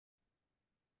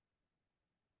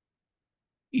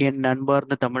என்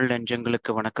நண்பார்ந்த தமிழ்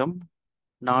நெஞ்சங்களுக்கு வணக்கம்.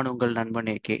 நான் உங்கள் நண்பன்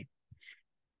ஏகே.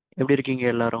 எப்படி இருக்கீங்க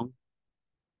எல்லாரும்?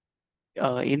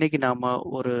 இன்னைக்கு நாம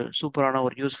ஒரு சூப்பரான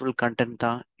ஒரு யூஸ்ஃபுல் கண்டென்ட்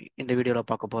தான் இந்த வீடியோல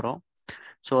பார்க்க போறோம்.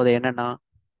 ஸோ அது என்னன்னா,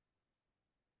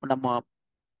 நம்ம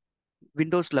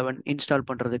விண்டோஸ் 11 இன்ஸ்டால்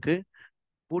பண்றதுக்கு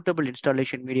பூட்டபிள்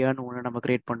இன்ஸ்டாலேஷன் மீடியான்னு ஒன்று நம்ம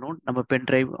கிரியேட் பண்ணணும். நம்ம பென்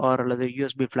டிரைவ் ஆர் அல்லது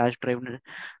யூஎஸ்பி ஃப்ளாஷ் டிரைவ்னு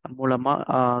மூலமா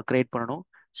கிரியேட் பண்ணணும்.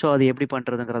 ஸோ அது எப்படி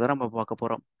பண்றதுங்கிறத நம்ம பார்க்க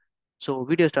போறோம். ஸோ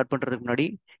வீடியோ ஸ்டார்ட் பண்றதுக்கு முன்னாடி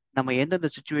நம்ம எந்தெந்த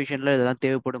சுச்சுவேஷன்ல இதெல்லாம்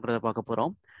தேவைப்படுங்கிறத பார்க்க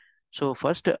போறோம். ஸோ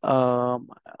ஃபர்ஸ்ட்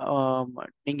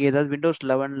நீங்கள் ஏதாவது விண்டோஸ்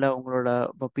 11ல் உங்களோட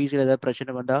இப்போ பிசியில் ஏதாவது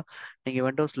பிரச்சனை வந்தால் நீங்கள்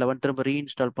விண்டோஸ் 11 திரும்ப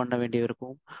ரீஇன்ஸ்டால் பண்ண வேண்டிய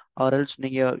இருக்கும். ஆர்எல்ஸ்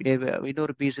நீங்கள்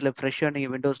இன்னொரு பிசியில் ஃப்ரெஷ்ஷாக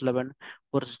நீங்கள் விண்டோஸ் 11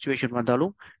 ஒரு சுச்சுவேஷன்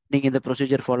வந்தாலும் நீங்கள் இந்த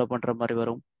ப்ரொசீஜர் ஃபாலோ பண்ணுற மாதிரி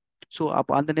வரும். ஸோ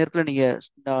அப்போ அந்த நேரத்தில்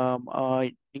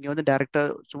நீங்கள் வந்து டேரெக்டாக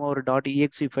சும்மா ஒரு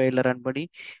 .exe ஃபைலில் ரன் பண்ணி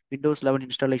விண்டோஸ் 11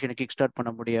 இன்ஸ்டாலேஷனை கிக் ஸ்டார்ட் பண்ண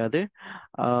முடியாது.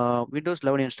 விண்டோஸ்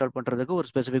 11 இன்ஸ்டால் பண்ணுறதுக்கு ஒரு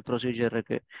ஸ்பெசிஃபிக் ப்ரொசீஜர்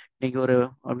இருக்குது. நீங்கள் ஒரு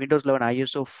விண்டோஸ் 11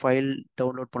 ஐஎஸ்ஓ ஃபைல்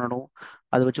டவுன்லோட் பண்ணணும்.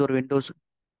 அதை வச்சு ஒரு விண்டோஸ்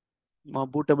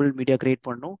பூட்டபிள் மீடியா கிரியேட்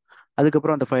பண்ணணும்.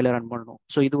 அதுக்கப்புறம் அந்த ஃபைலை ரன் பண்ணணும்.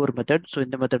 ஸோ இது ஒரு மெத்தட். ஸோ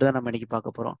இந்த மெத்தட் தான் நம்ம இன்னைக்கு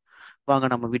பார்க்க போகிறோம். வாங்க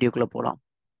நம்ம வீடியோக்குள்ளே போகலாம்.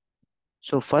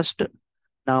 ஸோ ஃபர்ஸ்ட்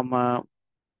நாம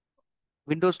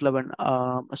விண்டோஸ் 11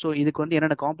 ஸோ இதுக்கு வந்து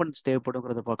என்னென்ன காம்பனன்ட்ஸ்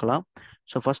தேவைப்படுங்கிறத பார்க்கலாம்.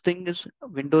 So first thing is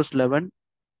Windows 11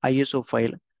 ISO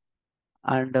file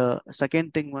and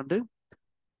second thing வந்து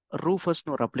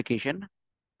ரூஃபஸ்னு ஒரு அப்ளிகேஷன்.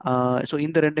 ஸோ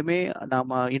இந்த ரெண்டுமே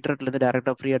நாம இன்டர்நெட்லேருந்து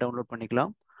டேரெக்டாக ஃப்ரீயாக டவுன்லோட்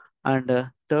பண்ணிக்கலாம். அண்ட்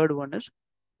தேர்ட் ஒன் இஸ்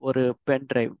ஒரு பென்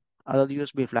டிரைவ், அதாவது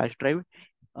USB flash drive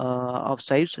of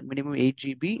size minimum 8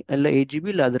 GB இல்லை 8 GB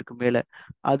இல்லை அதற்கு மேலே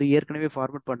அது ஏற்கனவே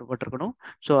ஃபார்மேட் பண்ணப்பட்டிருக்கணும்.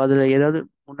 ஸோ அதில் ஏதாவது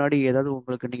முன்னாடி ஏதாவது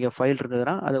உங்களுக்கு நீங்கள் ஃபைல்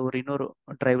இருந்ததுன்னா அதை ஒரு இன்னொரு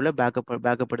டிரைவில் பேக்கப்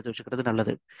எடுத்து வச்சுக்கிறது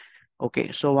நல்லது. ஓகே,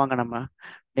 ஸோ வாங்க நம்ம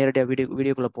நேரடியாக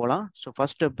வீடியோக்குள்ளே போகலாம். So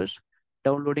first step is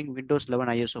downloading Windows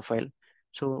 11 ISO file.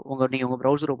 So நீங்கள் உங்கள்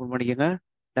ப்ரௌசர் ஓப்பன் பண்ணிக்கோங்க.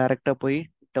 டேரெக்டாக போய்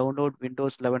டவுன்லோட்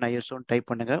விண்டோஸ் 11 ஐஎஸ்ஓன்னு டைப்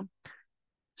பண்ணுங்க.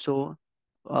 ஸோ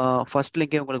ஃபர்ஸ்ட்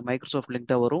லிங்கே உங்களுக்கு மைக்ரோசாஃப்ட் லிங்க்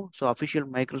தான் வரும். ஸோ அஃபிஷியல்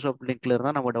மைக்ரோசாஃப்ட் லிங்க்ல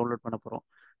இருந்தால் நம்ம டவுன்லோட் பண்ண போகிறோம்.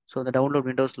 ஸோ இந்த டவுன்லோட்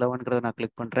விண்டோஸ் 11ங்கிறத நான்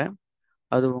கிளிக் பண்ணுறேன்.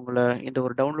 அது உங்களை இந்த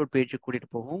ஒரு டவுன்லோட் பேஜுக்கு கூட்டிகிட்டு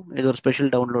போகும். இது ஒரு ஸ்பெஷல்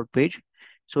டவுன்லோட் பேஜ்.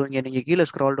 ஸோ இங்கே நீங்கள் கீழே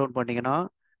ஸ்க்ரால் டவுன் பண்ணீங்கன்னா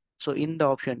ஸோ இந்த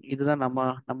ஆப்ஷன் இதுதான் நம்ம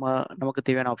நம்ம நமக்கு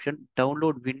தேவையான option.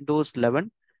 Download Windows 11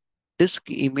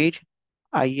 disk image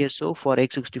ISO for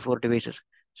x64 devices.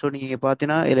 So நீங்கள்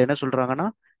பார்த்தீங்கன்னா இதில் என்ன சொல்கிறாங்கன்னா,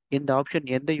 இந்த ஆப்ஷன்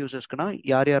எந்த யூசர்ஸ்க்குனா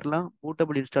யார் யாரெல்லாம்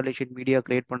பூட்டபிள் இன்ஸ்டாலேஷன் மீடியா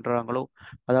கிரியேட் பண்ணுறாங்களோ,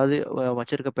 அதாவது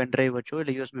வச்சிருக்க பென் டிரைவ் வச்சோ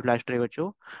இல்லை யூஎஸ்பி ஃப்ளாஷ் டிரைவ் வச்சோ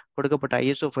கொடுக்கப்பட்ட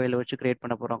ஐஎஸ்ஓ ஃபைலை வச்சு கிரியேட்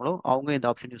பண்ண போகிறாங்களோ அவங்க இந்த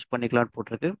ஆப்ஷன் யூஸ் பண்ணிக்கலாம்னு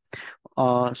போட்டிருக்கு.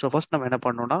 ஸோ ஃபர்ஸ்ட் நம்ம என்ன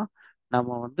பண்ணோம்னா,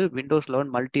 நம்ம வந்து Windows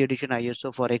 11 multi edition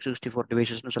ISO for x64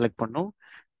 டிவைசஸ்னு select பண்ணோம்.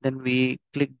 Then we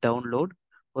click download.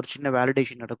 ஒரு சின்ன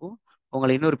வேலிடேஷன் நடக்கும்.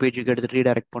 உங்களை இன்னொரு பேஜுக்கு எடுத்து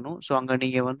ரீடைரக்ட் பண்ணும். ஸோ அங்கே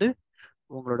நீங்கள் வந்து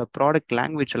உங்களோட ப்ராடக்ட்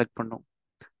லாங்குவேஜ் செலக்ட் பண்ணும்.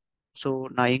 ஸோ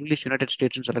நான் இங்கிலீஷ் யுனைடெட்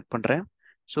ஸ்டேட்ஸ்னு செலக்ட் பண்ணுறேன்.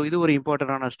 ஸோ இது ஒரு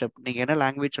இம்பார்ட்டண்டான ஸ்டெப். நீங்கள் என்ன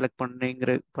லாங்குவேஜ் செலக்ட்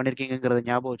பண்ணியிருக்கீங்கிறத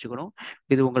ஞாபகம் வச்சுக்கணும்.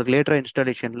 இது உங்களுக்கு லேட்டராக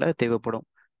இன்ஸ்டாலேஷனில் தேவைப்படும்.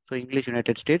 So English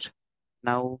United states.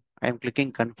 Now I am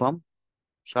clicking confirm.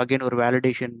 So again ஒரு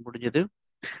வேலிடேஷன் முடிஞ்சது.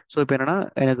 ஸோ இப்போ என்னன்னா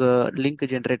எனக்கு லிங்க்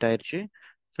ஜென்ரேட் ஆயிடுச்சு.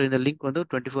 ஸோ இந்த லிங்க் வந்து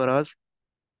 24 ஹவர்ஸ்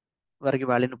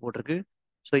வரைக்கும் வேலின்னு போட்டிருக்கு.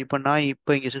 ஸோ இப்போ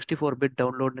இங்கே 64 பிட்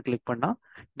டவுன்லோட்னு கிளிக் பண்ணால்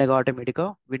எனக்கு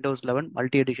ஆட்டோமேட்டிக்காக Windows 11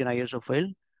 multi edition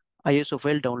ISO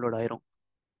file download ஆயிரும்.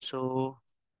 ஸோ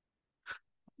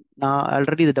நான்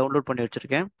ஆல்ரெடி இதை டவுன்லோட் பண்ணி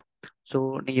வச்சுருக்கேன். ஸோ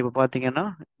நீங்கள் இப்போ பார்த்தீங்கன்னா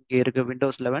இங்கே இருக்க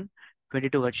விண்டோஸ் 11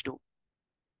 22H2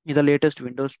 இதை latest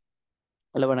Windows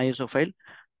 11 ISO file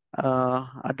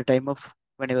at the time of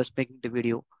when I was making the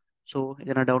video. So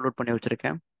இதை நான் டவுன்லோட் பண்ணி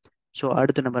வச்சுருக்கேன். ஸோ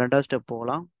அடுத்து நம்ம ரெண்டாவது ஸ்டெப்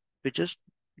போகலாம், which is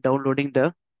downloading the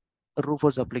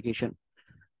Rufus application.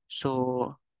 So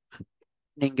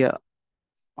நீங்கள்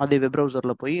அதே வெப்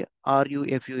ப்ரௌசரில் போய்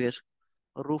RUFUS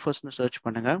ரூஃபஸ்னு சர்ச்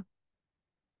பண்ணுங்கள்.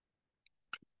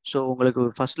 ஸோ உங்களுக்கு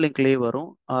ஃபர்ஸ்ட் லிங்க்லேயே வரும்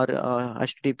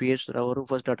https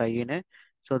rufus.in.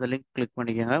 ஸோ அந்த லிங்க் கிளிக்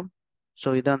பண்ணிக்கோங்க. ஸோ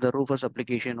இதான் அந்த ரூஃபஸ்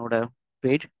அப்ளிகேஷனோட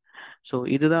பேஜ். ஸோ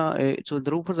இதுதான் ஸோ இந்த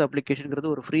ரூஃபஸ் அப்ளிகேஷனுங்கிறது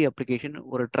ஒரு ஃப்ரீ அப்ளிகேஷன்,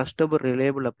 ஒரு ட்ரஸ்டபிள்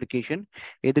ரிலேபிள் அப்ளிகேஷன்.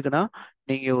 எதுக்குன்னா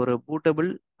நீங்கள் ஒரு bootable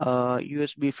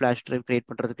USB flash drive create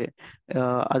பண்ணுறதுக்கு,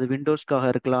 அது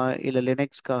விண்டோஸ்க்காக இருக்கலாம் இல்லை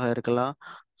லினக்ஸ்க்காக இருக்கலாம்,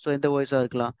 ஸோ எந்த வாய்ஸாக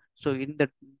இருக்கலாம். ஸோ இந்த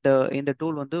இந்த இந்த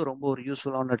டூல் வந்து ரொம்ப ஒரு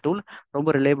யூஸ்ஃபுல்லான டூல், ரொம்ப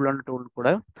ரிலேபிளான டூல் கூட,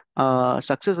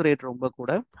 சக்ஸஸ் ரேட் ரொம்ப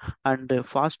கூட அண்டு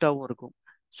ஃபாஸ்ட்டாகவும் இருக்கும்.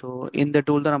 ஸோ இந்த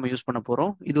டூல் தான் நம்ம யூஸ் பண்ண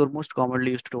போகிறோம். இது ஒரு மோஸ்ட்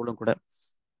காமன்லி யூஸ்ட் டூலும் கூட.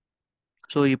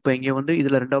 ஸோ இப்போ இங்கே வந்து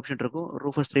இதில் ரெண்டு ஆப்ஷன் இருக்கும்,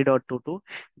 ரூஃபஸ்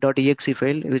 3.22.exe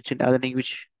ஃபைல் அதை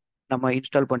விச் நம்ம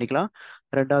இன்ஸ்டால் பண்ணிக்கலாம்.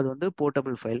 ரெண்டாவது வந்து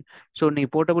போர்ட்டபிள் ஃபைல். ஸோ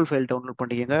நீங்கள் போர்ட்டபிள் ஃபைல் டவுன்லோட்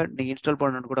பண்ணிக்கங்க. நீங்கள் இன்ஸ்டால்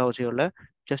பண்ணணும்னு கூட அவசியம் இல்லை,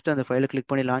 ஜஸ்ட் அந்த ஃபைலை கிளிக்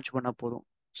பண்ணி லான்ச் பண்ணால் போதும்.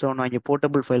 ஸோ நான் இங்கே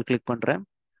போர்ட்டபிள் ஃபைல் கிளிக் பண்ணுறேன்.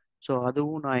 ஸோ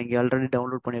அதுவும் நான் இங்கே ஆல்ரெடி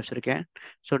டவுன்லோட் பண்ணி வச்சுருக்கேன்.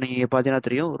 ஸோ நீங்கள் பார்த்தீங்கன்னா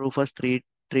தெரியும், ரூஃபஸ்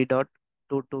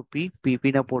 3.22p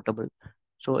ppனா போர்ட்டபிள்.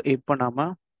 ஸோ இப்போ நாம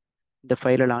இந்த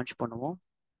ஃபைலை லான்ச் பண்ணுவோம்.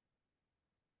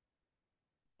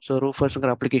 ஸோ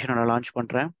ரூஃபஸ்ங்கிற அப்ளிகேஷனை நான் லான்ச்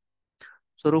பண்ணுறேன்.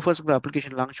 ஸோ ரூஃபஸ்ங்கிற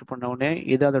அப்ளிகேஷன் லான்ச் பண்ண உடனே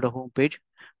இது அதோட ஹோம் பேஜ்.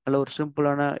 நல்ல ஒரு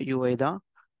சிம்பிளான யூஐ தான்.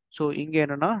 ஸோ இங்கே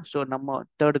என்னன்னா, ஸோ நம்ம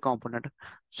தேர்ட் காம்பனண்ட்.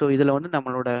 ஸோ இதில் வந்து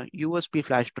நம்மளோட யூஎஸ்பி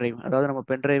ஃப்ளாஷ் டிரைவ், அதாவது நம்ம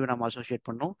பென் டிரைவ் நம்ம அசோசியேட்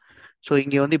பண்ணோம். ஸோ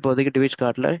இங்கே வந்து இப்போதைக்கு டிவைஸ்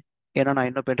கார்டில், ஏன்னா நான்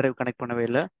இன்னும் பென் டிரைவ் கனெக்ட் பண்ணவே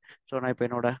இல்லை. ஸோ நான் இப்போ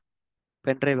என்னோட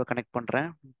பென் டிரைவை கனெக்ட் பண்ணுறேன்.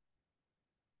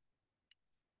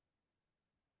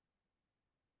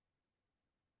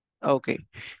 ஓகே.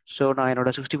 ஸோ நான் என்னோட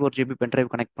 64 GB பென் டிரைவ்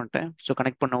கனெக்ட் பண்ணிட்டேன். ஸோ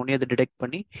கனெக்ட் பண்ண உடனே அது டிடெக்ட்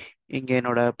பண்ணி இங்கே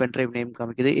என்னோட பென் டிரைவ் நேம்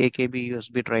காமிக்குது, ஏகேபி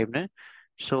யூஎஸ்பி டிரைவ்னு.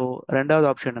 ஸோ ரெண்டாவது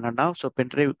ஆப்ஷன் என்னன்னா, so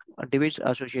pen drive device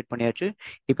associate பண்ணியாச்சு.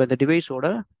 இப்போ இந்த டிவைஸோட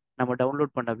நம்ம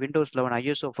டவுன்லோட் பண்ண விண்டோஸ் 11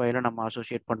 ஐஎஸ்ஓ ஃபைலை நம்ம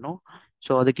அசோசியேட் பண்ணோம்.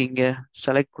 ஸோ அதுக்கு இங்கே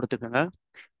செலக்ட் கொடுத்துக்கோங்க.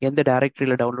 எந்த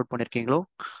டைரக்டரியில் டவுன்லோட் பண்ணியிருக்கீங்களோ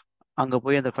அங்கே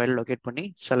போய் அந்த ஃபைலை லொக்கேட் பண்ணி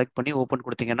செலக்ட் பண்ணி ஓப்பன்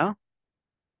கொடுத்தீங்கன்னா,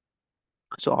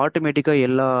 ஸோ ஆட்டோமேட்டிக்காக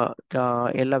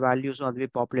எல்லா வேல்யூஸும் அதுவே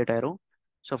பாப்புலேட் ஆயிரும்.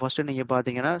 ஸோ ஃபஸ்ட்டு நீங்கள்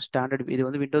பார்த்தீங்கன்னா ஸ்டாண்டர்ட், இது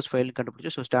வந்து விண்டோஸ் ஃபைல்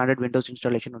கண்டுபிடிச்சி, ஸோ ஸ்டாண்டர்ட் விண்டோஸ்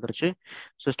இன்ஸ்டாலேஷன் வந்துருச்சு.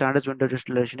 ஸோ ஸ்டாண்டர்ட் விண்டோஸ்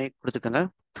இன்ஸ்டாலேஷனே கொடுத்துக்கோங்க.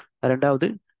 ரெண்டாவது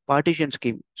partition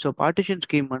scheme. So partition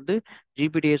scheme வந்து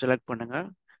ஜிபிடியை செலக்ட் பண்ணுங்க.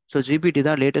 ஸோ ஜிபிடி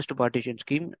தான் லேட்டஸ்ட் பார்ட்டிஷன்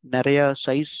ஸ்கீம். நிறைய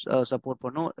சைஸ் சப்போர்ட்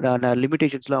பண்ணும்.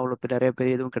 லிமிடேஷன்ஸ்லாம் அவ்வளோ நிறைய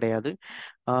பெரிய எதுவும் கிடையாது.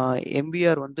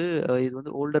 எம்பிஆர் வந்து இது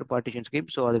வந்து ஓல்டர் பார்ட்டிஷன் ஸ்கீம்.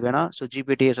 ஸோ அது வேணாம். ஸோ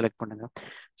ஜிபிடியை செலக்ட் பண்ணுங்க.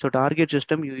 ஸோ டார்கெட்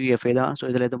சிஸ்டம் யூஇஎஃப்ஏ தான். ஸோ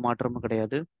இதில் எதுவும் மாற்றமும்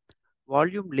கிடையாது.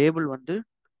 வால்யூம் லேபிள் வந்து,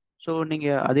 ஸோ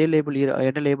நீங்கள் அதே லேபிள்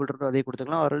என்ன லேபிள் இருந்தோ அதே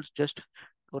கொடுத்துக்கலாம். ஆர்எல்ஸ் ஜஸ்ட்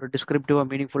ஒரு டிஸ்கிரிப்டிவாக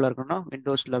மீனிங்ஃபுல்லாக இருக்கணும்னா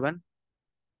விண்டோஸ் 11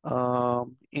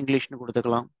 இங்கிலீஷ்னு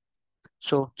கொடுத்துக்கலாம்.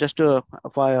 ஸோ ஜஸ்ட்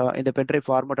இந்த பென்ட்ரைவ்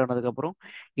ஃபார்மேட் ஆனதுக்கப்புறம்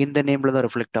இந்த நேமில் தான்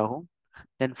ரிஃப்ளெக்ட் ஆகும்.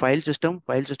 தென் ஃபைல்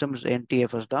சிஸ்டம் இஸ்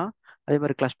என்டிஎஃப்எஸ் தான். அதே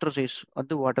மாதிரி கிளஸ்டர் சைஸ்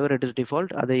வந்து what ever it is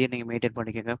default அதையே நீங்கள் மெயின்டைன்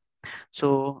பண்ணிக்கோங்க. ஸோ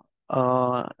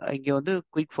இங்கே வந்து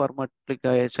குயிக் ஃபார்மேட் கிளிக்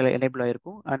சில எனேபிள்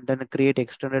ஆகிருக்கும். And then create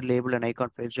extended label and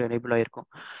icon files enable ஆகிருக்கும்.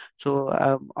 ஸோ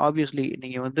ஆப்வியஸ்லி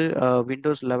நீங்கள் வந்து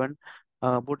விண்டோஸ் 11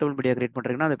 பூட்டபிள் மீடியா கிரியேட்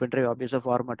பண்ணுறீங்கன்னா அந்த பென்ட்ரைவ் ஆப்வியஸாக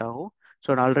ஃபார்மேட் ஆகும். ஸோ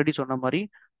நான் ஆல்ரெடி சொன்ன மாதிரி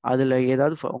அதில்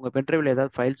ஏதாவது உங்கள் பென்ட்ரைவில்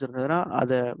ஏதாவது ஃபைல்ஸ் இருந்ததுன்னா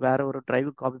அதை வேற ஒரு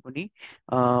டிரைவுக்கு காப்பி பண்ணி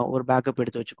ஒரு பேக்கப்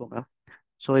எடுத்து வச்சுக்கோங்க.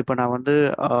 ஸோ இப்போ நான் வந்து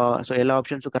ஸோ எல்லா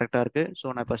ஆப்ஷன்ஸும் கரெக்டாக இருக்குது. ஸோ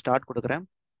நான் இப்போ ஸ்டார்ட் கொடுக்குறேன்.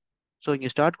 ஸோ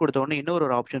இங்கே ஸ்டார்ட் கொடுத்த உடனே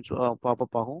இன்னொரு ஆப்ஷன்ஸ்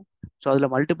பாப்அப் ஆகும். ஸோ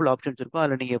அதில் மல்டிபிள் ஆப்ஷன்ஸ் இருக்கும்.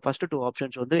 அதில் நீங்கள் ஃபர்ஸ்ட் 2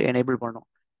 ஆப்ஷன்ஸ் வந்து எனேபிள் பண்ணணும்.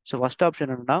 ஸோ ஃபர்ஸ்ட்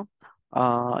ஆப்ஷன் என்னன்னா,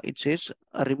 it chase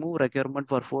remove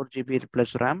requirement for 4 GB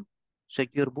plus RAM,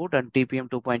 secure boot and dBm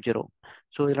 2.0.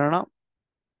 So இல்லைன்னா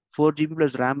 4 GB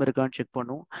ப்ளஸ் ரேம் இருக்கான்னு செக்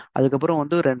பண்ணும். அதுக்கப்புறம்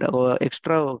வந்து ரெண்டு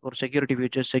எக்ஸ்ட்ரா ஒரு செக்யூரிட்டி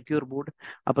ஃபீச்சர், செக்யூர் பூட்,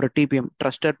 அப்புறம் டிபிஎம்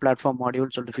ட்ரஸ்டட் பிளாட்ஃபார்ம்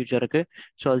மாடியூல் சொல்லிட்டு ஃபீச்சர் இருக்கு.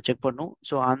 ஸோ அது செக் பண்ணும்.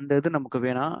 ஸோ அந்த இது நமக்கு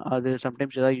வேணாம், அது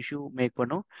சம்டைம்ஸ் ஏதாவது இஷ்யூ மேக்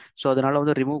பண்ணும். ஸோ அதனால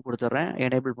வந்து ரிமூவ் கொடுத்துட்றேன்,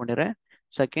 எனேபிள் பண்ணிடுறேன்.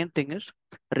 Second thing is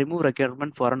remove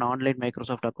requirement for an online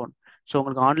Microsoft account. So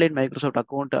உங்களுக்கு ஆன்லைன் மைக்ரோசாஃப்ட்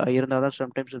அக்கௌண்ட் இருந்தால் தான்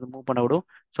சம்டைம்ஸ் இது மூவ் பண்ண விடும்.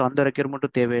 ஸோ அந்த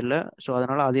ரெக்யர்மெண்ட்டும் தேவையில்லை. ஸோ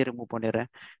அதனால அதையே ரிமூவ் பண்ணிடுறேன்.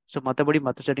 ஸோ மற்றபடி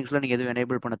மற்ற செட்டிங்ஸ்லாம் நீங்கள் எதுவும்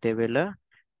எனேபிள் பண்ண தேவையில்லை.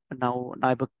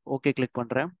 நான் இப்போ ஓகே கிளிக்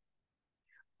பண்ணுறேன்.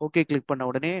 ஓகே கிளிக் பண்ண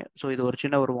உடனே ஸோ இது ஒரு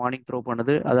சின்ன ஒரு வார்னிங் த்ரோ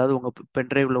பண்ணுது. அதாவது உங்கள்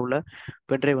பென்ட்ரைவில் உள்ள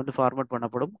பென்ட்ரைவ் வந்து ஃபார்மேட்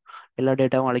பண்ணப்படும், எல்லா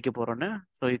டேட்டாவும் அழைக்க போகிறோன்னு.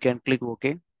 So you can click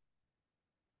okay.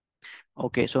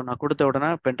 Okay, so நான் கொடுத்த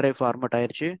உடனே பென்ட்ரைவ் ஃபார்மேட்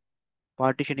ஆயிடுச்சு.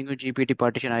 பார்ட்டிஷனிங்கும் ஜிபிடி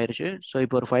பார்ட்டிஷன் ஆயிடுச்சு. ஸோ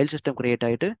இப்போ ஒரு ஃபைல் சிஸ்டம் கிரியேட்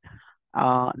ஆகிட்டு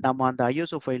நம்ம அந்த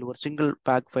ஐஎஸ்ஓ ஃபைல், ஒரு சிங்கிள்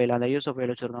பேக் ஃபைல், அந்த ஐஎஸ்ஓ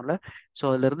ஃபைல் வச்சுருந்தோம்ல, ஸோ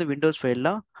அதுலேருந்து விண்டோஸ்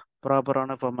ஃபைல்லாம்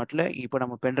ப்ராப்பரான ஃபார்மேட்டில் இப்போ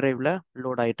நம்ம பென்ட்ரைவில்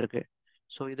லோட் ஆகிட்டு இருக்கு.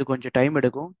 ஸோ இது கொஞ்சம் டைம்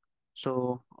எடுக்கும். So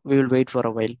we will wait for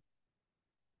a while.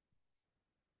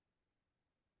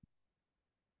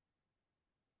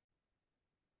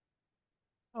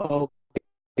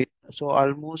 Okay, so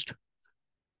almost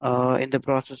இந்த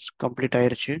ப்ராசஸ் கம்ப்ளீட்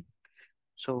ஆயிருச்சு.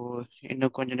 ஸோ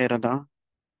இன்னும் கொஞ்ச நேரம் தான்.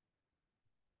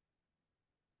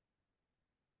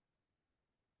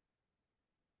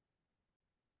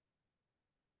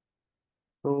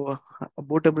 So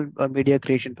bootable media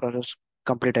creation process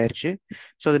complete ஆயிருச்சு.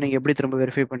 ஸோ அதை நீங்கள் எப்படி திரும்ப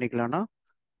வெரிஃபை பண்ணிக்கலாம்னா,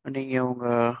 நீங்கள்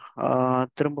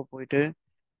திரும்ப போயிட்டு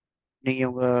நீங்கள்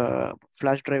உங்கள்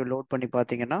ஃப்ளாஷ் டிரைவ் லோட் பண்ணி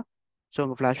பார்த்தீங்கன்னா, ஸோ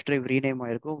உங்கள் ஃப்ளாஷ் டிரைவ் ரீநேம்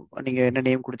ஆயிருக்கும். நீங்கள் என்ன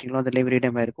நேம் கொடுத்தீங்களோ அந்த நேம்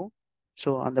ரீநேம் ஆயிருக்கும். ஸோ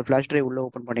அந்த ஃப்ளாஷ் டிரைவ் உள்ளே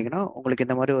ஓப்பன் பண்ணிங்கன்னா உங்களுக்கு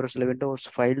இந்த மாதிரி ஒரு சில விண்டோஸ்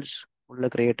ஃபைல்ஸ் உள்ளே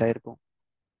கிரியேட் ஆயிருக்கும்.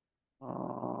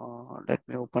 Let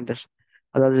me open this.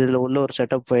 அதாவது இதில் உள்ள ஒரு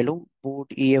setup ஃபைலும்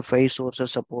boot EFI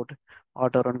sources support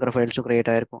auto ரன்கிற ஃபைல்ஸும்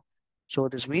create ஆயிருக்கும். ஸோ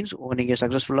திஸ் மீன்ஸ் நீங்கள்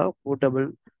சக்ஸஸ்ஃபுல்லாக bootable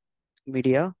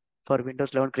media for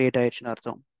Windows 11 create ஆயிடுச்சுன்னு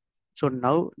அர்த்தம். ஸோ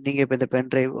நவ் நீங்கள் இப்போ இந்த பென்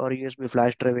டிரைவ் ஒரு யூஎஸ்பி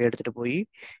ஃப்ளாஷ் டிரைவ் எடுத்துகிட்டு போய்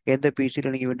எந்த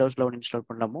பிசியில் நீங்கள் விண்டோஸ் 11 இன்ஸ்டால்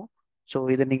பண்ணலாமோ, ஸோ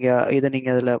இதை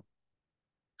நீங்கள் அதில்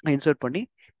இன்சர்ட் பண்ணி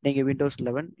நீங்கள் விண்டோஸ்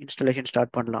 11 இன்ஸ்டாலேஷன்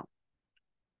ஸ்டார்ட் பண்ணலாம்.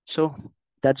 So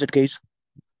that's it guys.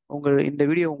 இந்த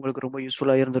வீடியோ உங்களுக்கு ரொம்ப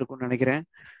யூஸ்ஃபுல்லாக இருந்திருக்கும்னு நினைக்கிறேன்.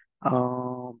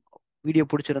 வீடியோ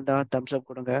பிடிச்சிருந்தா தம்ஸ் அப்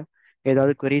கொடுங்க.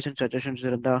 ஏதாவது queries அண்ட் சஜஷன்ஸ்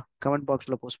இருந்தா கமெண்ட்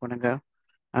பாக்ஸில் போஸ்ட் பண்ணுங்க.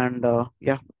 அண்ட்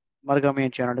யா, மறக்காம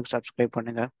என் சேனலுக்கு சப்ஸ்கிரைப்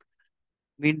பண்ணுங்க.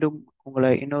 மீண்டும்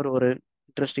உங்களை இன்னொரு ஒரு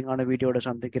இன்ட்ரெஸ்டிங்கான வீடியோட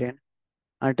சந்திக்கிறேன்.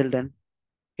 Until then,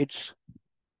 it's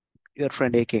your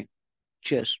friend AK.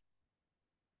 Cheers.